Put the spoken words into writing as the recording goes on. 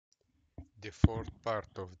The fourth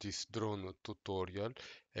part of this drone tutorial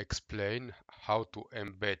explains how to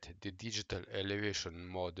embed the digital elevation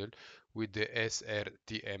model with the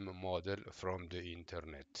SRTM model from the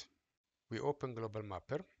internet. We open Global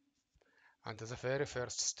Mapper, and as a very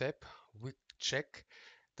first step, we check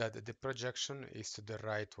that the projection is the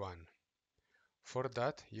right one. For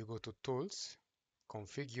that, you go to Tools,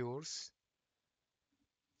 Configures,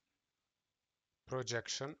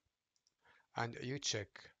 Projection, and you check.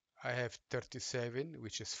 I have 37,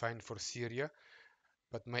 which is fine for Syria,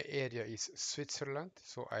 but my area is Switzerland,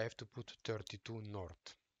 so I have to put 32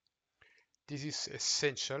 north. This is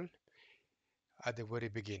essential at the very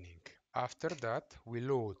beginning. After that, we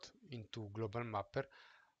load into Global Mapper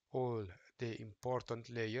all the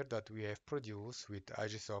important layer that we have produced with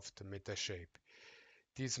Agisoft Metashape.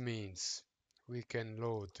 This means we can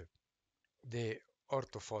load the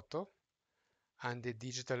orthophoto and the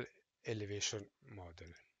digital elevation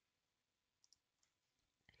model.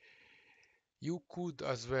 You could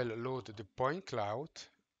as well load the point cloud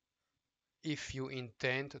if you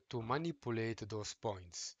intend to manipulate those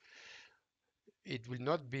points. It will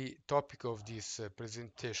not be topic of this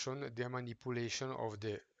presentation, the manipulation of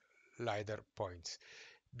the LiDAR points.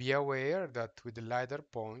 Be aware that with the LiDAR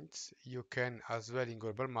points, you can as well in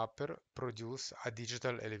Global Mapper produce a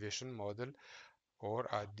digital elevation model or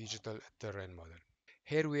a digital terrain model.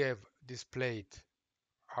 Here we have displayed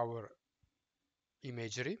our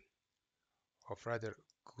imagery of rather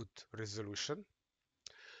good resolution.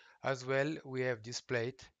 As well, we have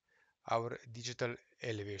displayed our digital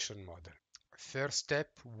elevation model. First step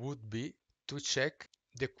would be to check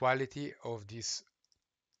the quality of this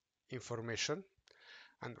information,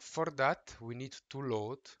 and for that we need to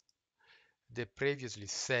load the previously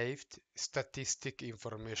saved statistic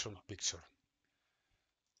information picture.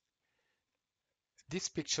 This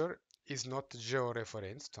picture is not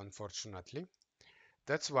georeferenced, unfortunately.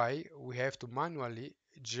 That's why we have to manually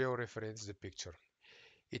georeference the picture.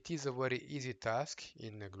 It is a very easy task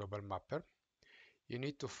in a Global Mapper. You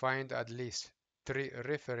need to find at least 3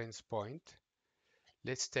 reference points.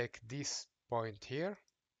 Let's take this point here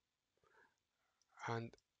and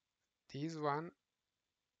this one.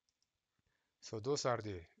 So those are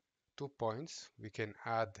the 2 points. We can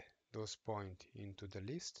add those points into the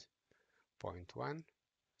list. Point 1.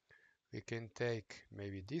 We can take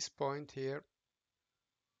maybe this point here.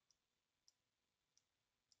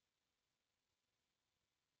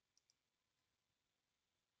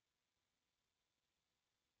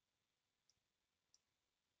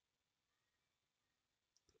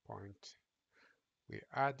 Point. We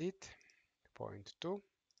add it. Point 2.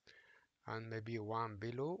 And maybe one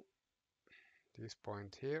below this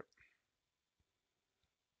point here.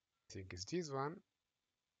 I think it's this one.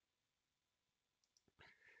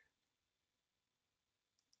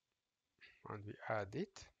 And we add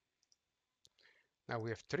it. Now we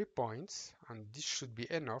have 3 points, and this should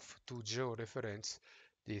be enough to georeference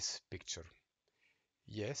this picture.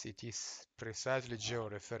 Yes, it is precisely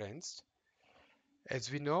georeferenced.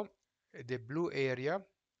 As we know, the blue area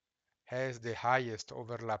has the highest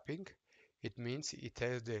overlapping. It means it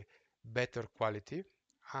has the better quality,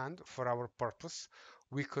 and for our purpose,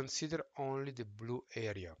 we consider only the blue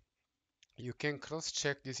area. You can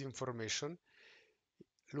cross-check this information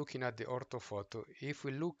looking at the orthophoto. If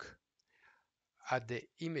we look at the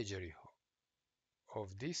imagery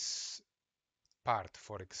of this part,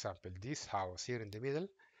 for example, this house here in the middle,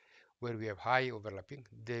 where we have high overlapping,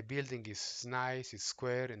 the building is nice, it's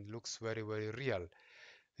square, and looks very, very real.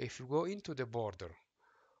 If you go into the border,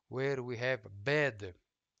 where we have bad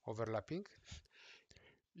overlapping,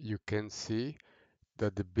 you can see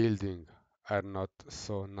that the buildings are not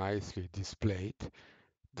so nicely displayed.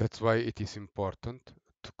 That's why it is important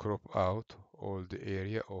to crop out all the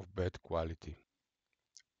area of bad quality.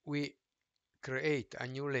 We create a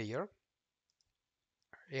new layer,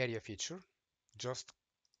 area feature, just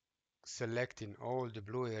selecting all the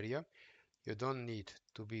blue area. You don't need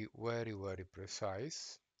to be very, very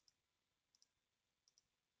precise.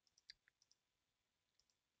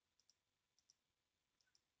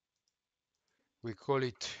 We call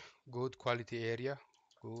it good quality area,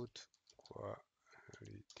 good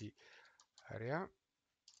quality area.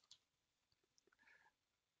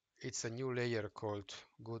 It's a new layer called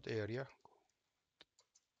good area,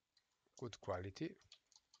 good quality.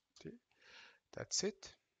 That's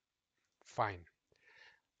it. Fine.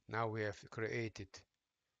 Now we have created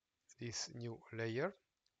this new layer.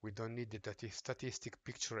 We don't need the statistic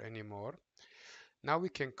picture anymore. Now we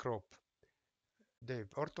can crop the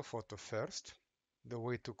orthophoto first. The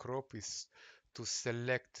way to crop is to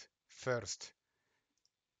select first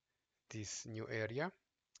this new area.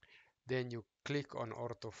 Then you click on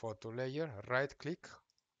orthophoto layer, right click,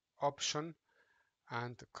 option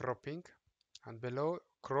and cropping, and below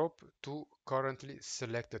crop to currently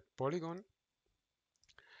selected polygon,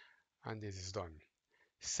 and this is done.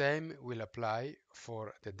 Same will apply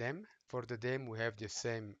for the DEM. For the DEM we have the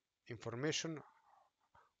same information.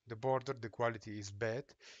 The border, the quality is bad.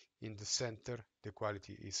 In the center, the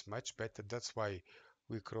quality is much better. That's why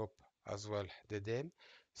we crop as well the DEM.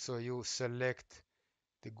 So you select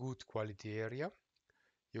the good quality area.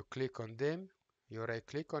 You click on DEM. You right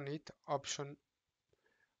click on it. Option,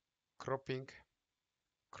 cropping,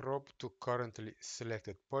 crop to currently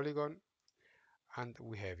selected polygon. And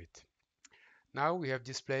we have it. Now we have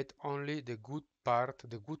displayed only the good part,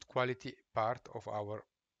 the good quality part of our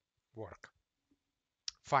work.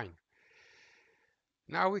 Fine.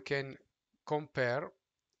 Now we can compare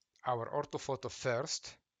our orthophoto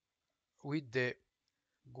first with the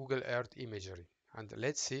Google Earth imagery, and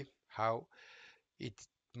let's see how it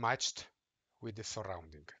matched with the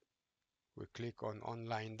surrounding. We click on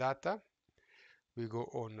online data, we go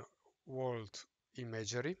on world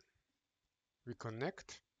imagery, we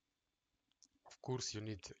connect. Of course you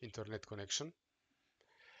need internet connection.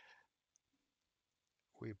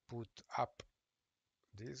 We put up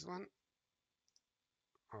this one.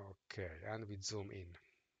 Okay, and we zoom in.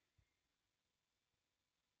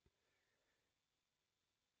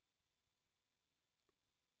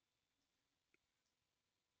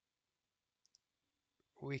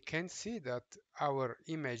 We can see that our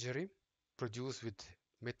imagery produced with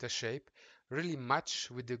Metashape really match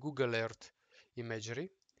with the Google Earth imagery.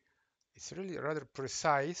 It's really rather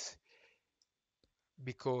precise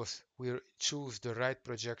because we choose the right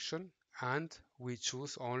projection and we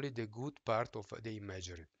choose only the good part of the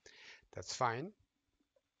imagery. That's fine.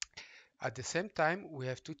 At the same time, we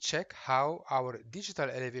have to check how our digital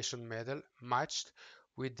elevation model matched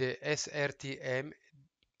with the SRTM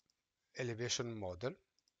elevation model.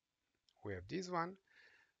 We have this one,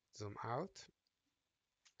 zoom out,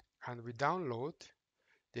 and we download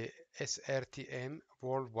the SRTM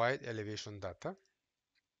worldwide elevation data.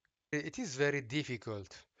 It is very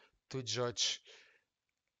difficult to judge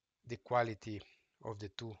the quality of the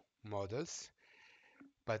two models,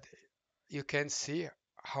 but you can see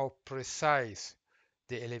how precise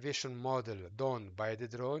the elevation model done by the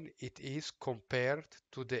drone it is compared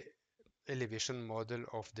to the elevation model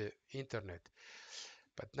of the internet.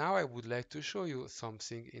 But now I would like to show you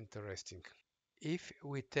something interesting. If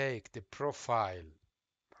we take the profile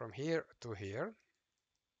from here to here,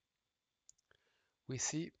 we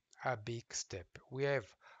see a big step. We have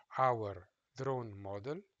our drone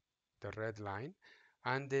model, the red line,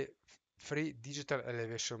 and the free digital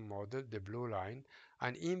elevation model, the blue line,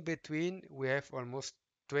 and in between we have almost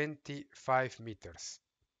 25 meters.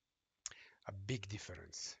 A big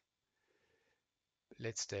difference.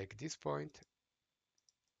 Let's take this point.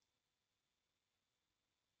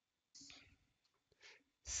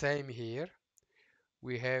 Same here.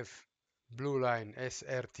 We have blue line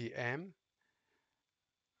SRTM,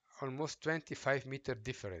 almost 25-meter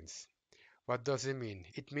difference. What does it mean?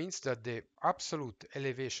 It means that the absolute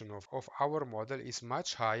elevation of our model is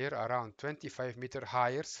much higher, around 25-meter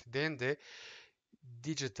higher than the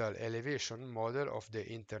digital elevation model of the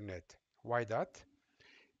internet. Why that?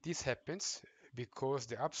 This happens because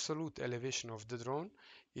the absolute elevation of the drone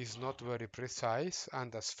is not very precise,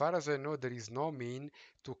 and as far as I know there is no mean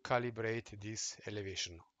to calibrate this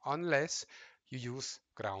elevation unless you use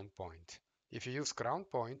ground point. If you use ground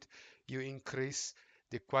point, you increase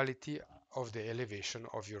the quality of the elevation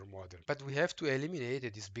of your model. But we have to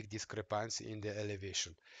eliminate this big discrepancy in the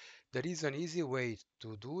elevation. There is an easy way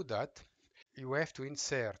to do that. You have to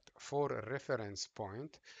insert 4 reference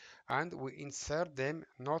points, and we insert them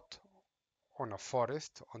not on a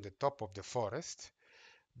forest, on the top of the forest,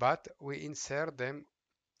 but we insert them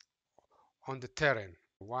on the terrain.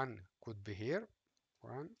 One could be here,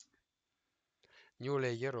 one, new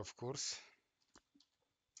layer of course,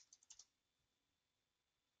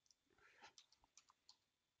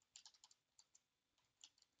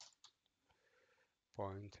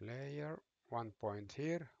 point layer, 1 point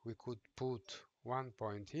here, we could put 1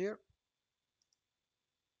 point here,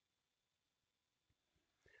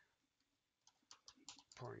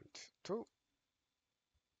 point 2,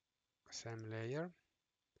 same layer,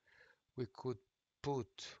 we could put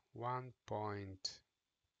 1 point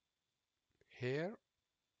here,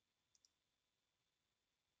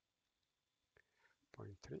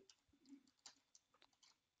 point 3,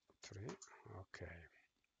 3, okay.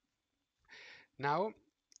 Now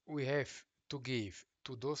we have to give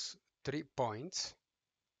to those 3 points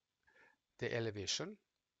the elevation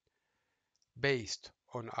based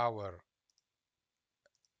on our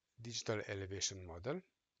digital elevation model.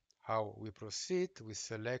 How we proceed, we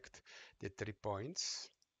select the 3 points,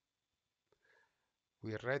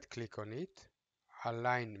 we right click on it,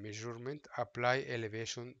 align measurement, apply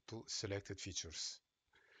elevation to selected features.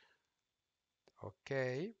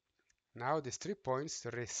 Okay, now these 3 points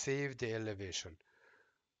receive the elevation.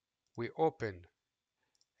 We open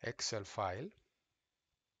Excel file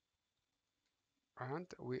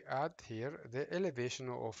and we add here the elevation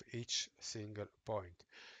of each single point,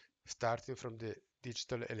 starting from the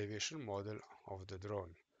digital elevation model of the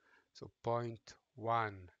drone. So point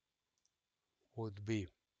 1 would be,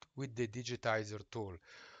 with the digitizer tool,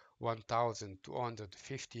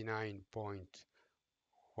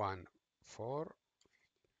 1259.14.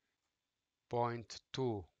 Point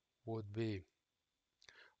 2 would be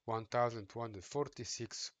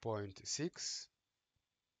 1246.6.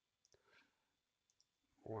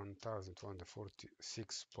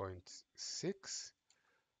 1246.6.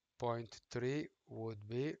 Point 3 would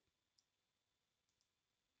be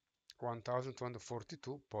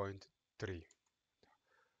 1242.3.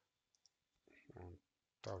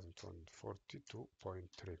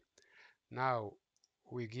 1242.3. Now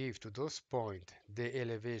we give to those points the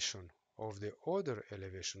elevation of the other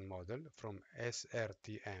elevation model from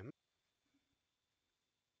SRTM.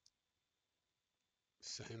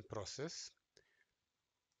 Same process.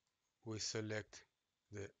 We select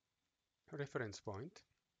the reference point.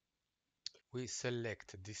 We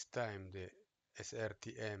select this time the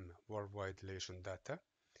SRTM worldwide elevation data.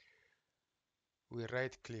 We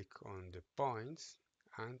right click on the points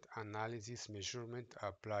and analysis measurement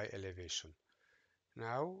apply elevation.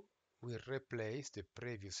 Now we replace the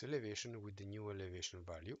previous elevation with the new elevation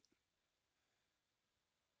value.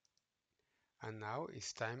 And now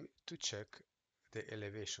it's time to check the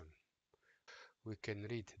elevation. We can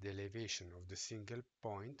read the elevation of the single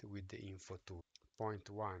point with the info tool. Point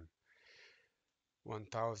 1,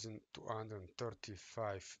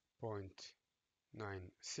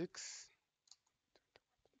 1235.96.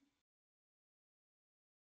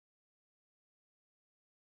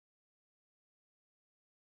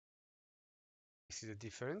 See the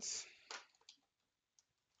difference.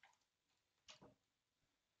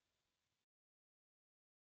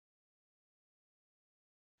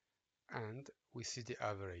 And we see the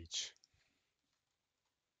average.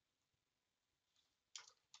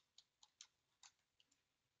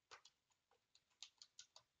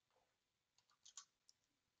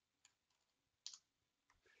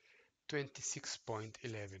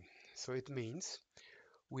 .11. So it means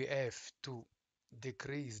we have to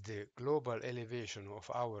decrease the global elevation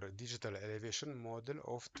of our digital elevation model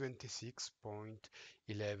of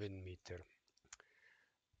 26.11 meter.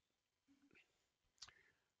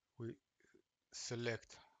 We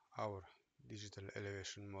select our digital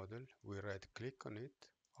elevation model, we right click on it,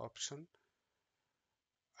 option,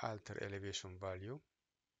 alter elevation value,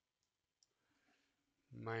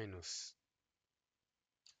 minus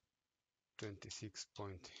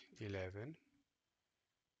 26.11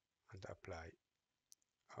 and apply.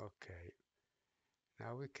 Okay,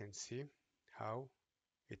 now we can see how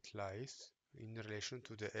it lies in relation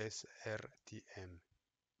to the SRTM.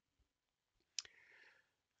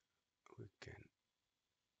 We can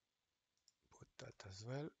put that as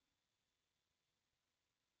well.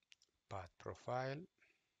 Path profile.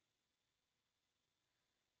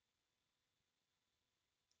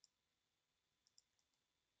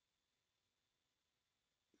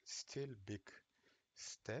 Still big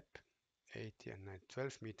step, 80 and 9,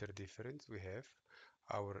 12 meter difference we have.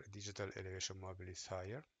 Our digital elevation model is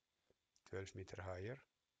higher, 12 meter higher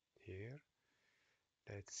here.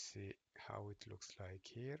 Let's see how it looks like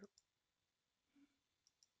here.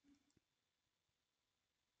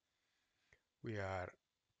 We are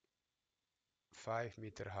 5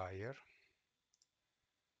 meter higher.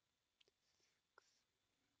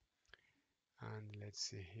 And let's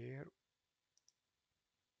see here.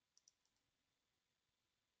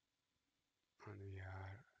 And we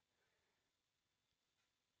are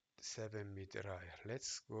 7 meter higher.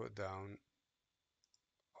 Let's go down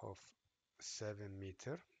of 7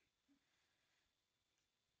 meter.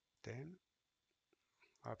 Then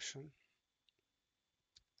option,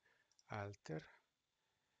 alter,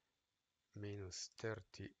 minus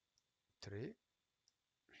 33.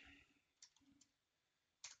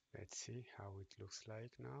 Let's see how it looks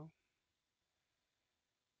like now.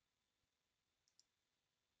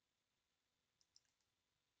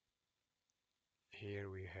 Here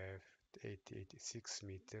we have 86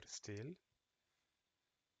 meters still.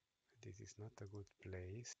 This is not a good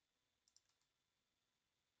place.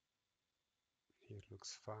 Here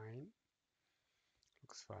looks fine.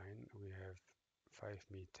 looks fine. We have 5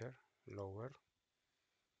 meter lower.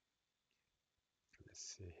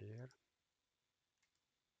 Let's see here.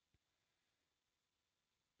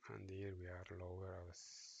 And here we are lower,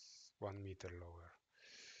 1 meter lower.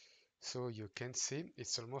 So you can see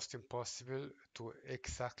it's almost impossible to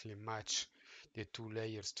exactly match the two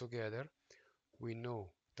layers together. We know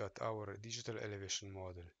that our digital elevation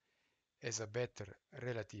model has a better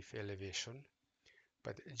relative elevation,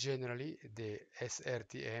 but generally the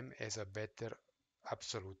SRTM has a better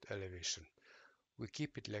absolute elevation. We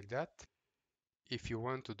keep it like that. If you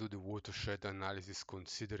want to do the watershed analysis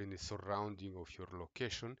considering the surrounding of your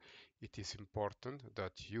location, it is important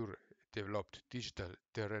that your developed digital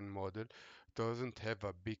terrain model doesn't have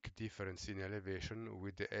a big difference in elevation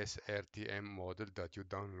with the SRTM model that you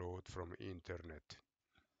download from internet.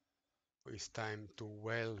 It's time to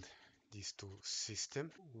weld these two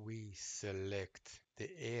systems. We select the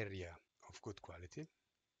area of good quality.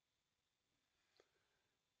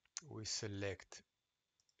 We select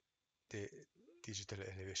the digital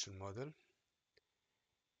elevation model.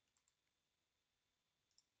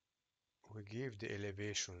 We give the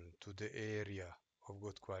elevation to the area of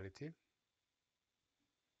good quality.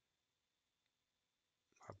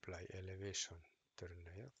 Apply elevation, turn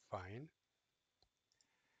layer, fine.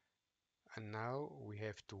 And now we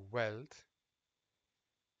have to weld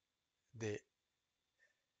the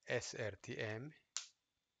SRTM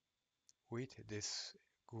with this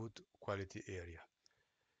good quality area.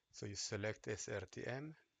 So you select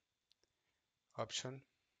SRTM, option,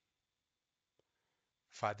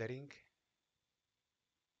 feathering,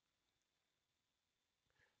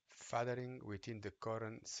 feathering within the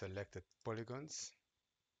current selected polygons,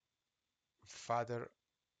 feather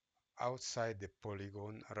outside the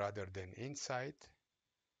polygon rather than inside,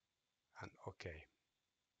 and OK.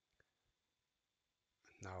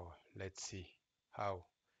 Now let's see how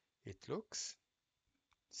it looks.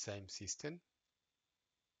 Same system.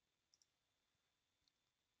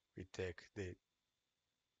 We take the,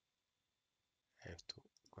 have to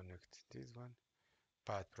connect this one,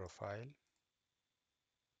 path profile.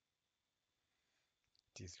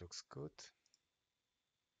 This looks good.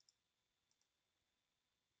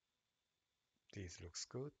 This looks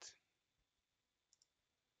good.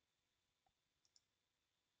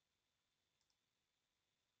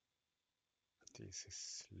 This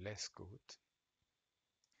is less good.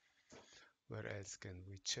 Where else can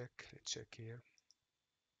we check? Let's check here.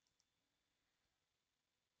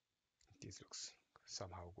 This looks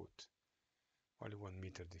somehow good. Only 1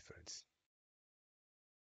 meter difference.